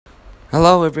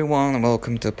Hello everyone and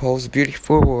welcome to Paul's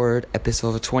Beautiful Word,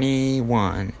 episode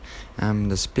 21. I'm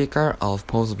the speaker of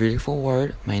Paul's Beautiful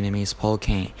Word. My name is Paul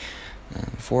Kane.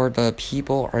 For the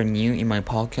people who are new in my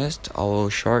podcast, I will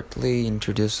shortly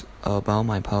introduce about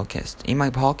my podcast. In my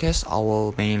podcast, I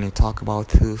will mainly talk about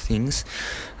two things.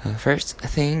 First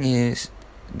thing is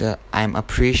the I'm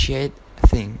appreciate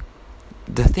thing.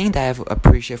 The thing that I've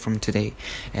appreciated from today.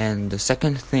 And the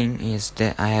second thing is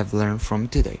that I have learned from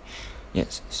today.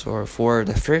 Yes, so for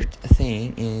the first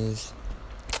thing is,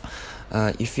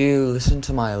 if you listen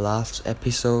to my last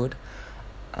episode,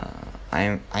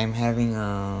 I'm having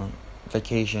a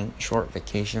short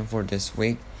vacation for this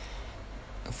week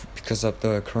because of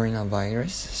the coronavirus.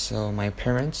 So my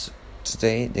parents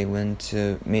today they went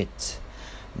to meet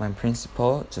my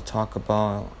principal to talk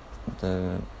about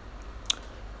the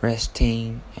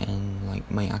resting and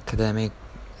like my academic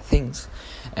things,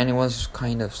 and it was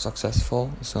kind of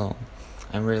successful. So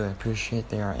I really appreciate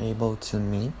they are able to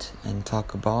meet and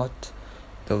talk about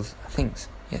those things.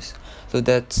 Yes, so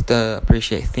that's the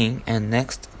appreciate thing. And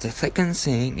next, the second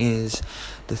thing is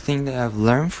the thing that I've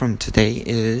learned from today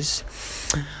is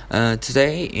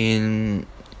today in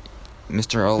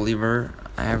Mr. Oliver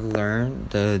I have learned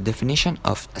the definition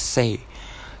of say.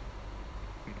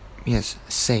 Yes,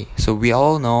 say. So we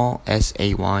all know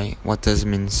S-A-Y. What does it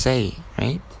mean say,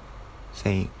 right?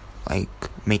 Say, like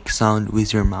make sound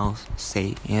with your mouth,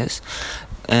 say, yes.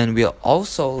 And we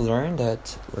also learned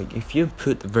that like if you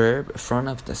put verb in front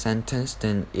of the sentence,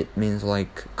 then it means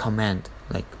like command,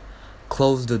 like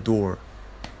close the door,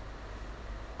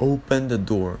 open the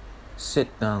door, sit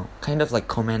down, kind of like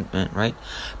commandment, right?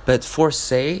 But for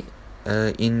say,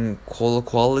 in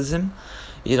colloquialism,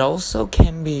 it also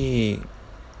can be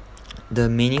the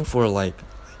meaning for like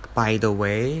by the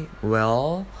way,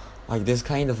 well, like this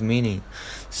kind of meaning.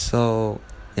 So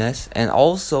yes, and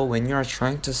also when you're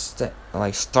trying to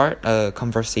start a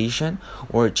conversation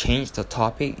or change the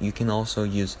topic, you can also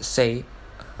use say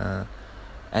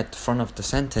at the front of the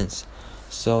sentence.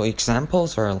 So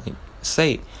examples are like,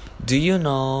 say, do you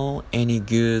know any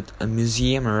good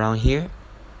museum around here?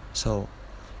 So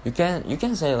you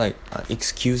can say like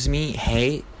excuse me,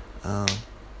 hey,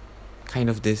 kind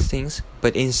of these things.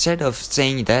 But instead of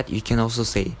saying that, you can also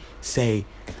say.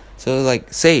 So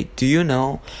like say, do you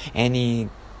know any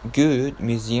good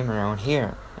museum around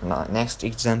here? Next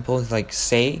example is like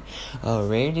say,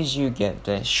 where did you get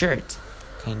that shirt?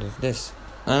 Kind of this.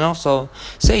 And also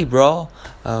say, bro,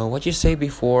 what you say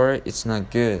before it's not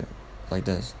good. Like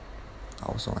this.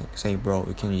 Also like say, bro,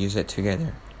 we can use it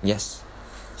together. Yes.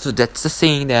 So that's the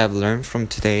thing that I've learned from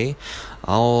today.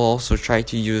 I'll also try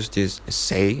to use this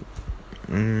say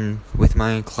with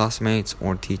my classmates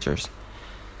or teachers.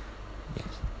 Yes.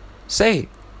 Say,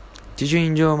 did you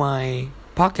enjoy my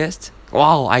podcast?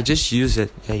 Wow, I just used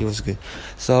it. Yeah, it was good.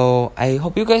 So I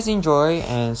hope you guys enjoy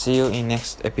and see you in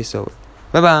next episode.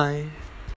 Bye bye.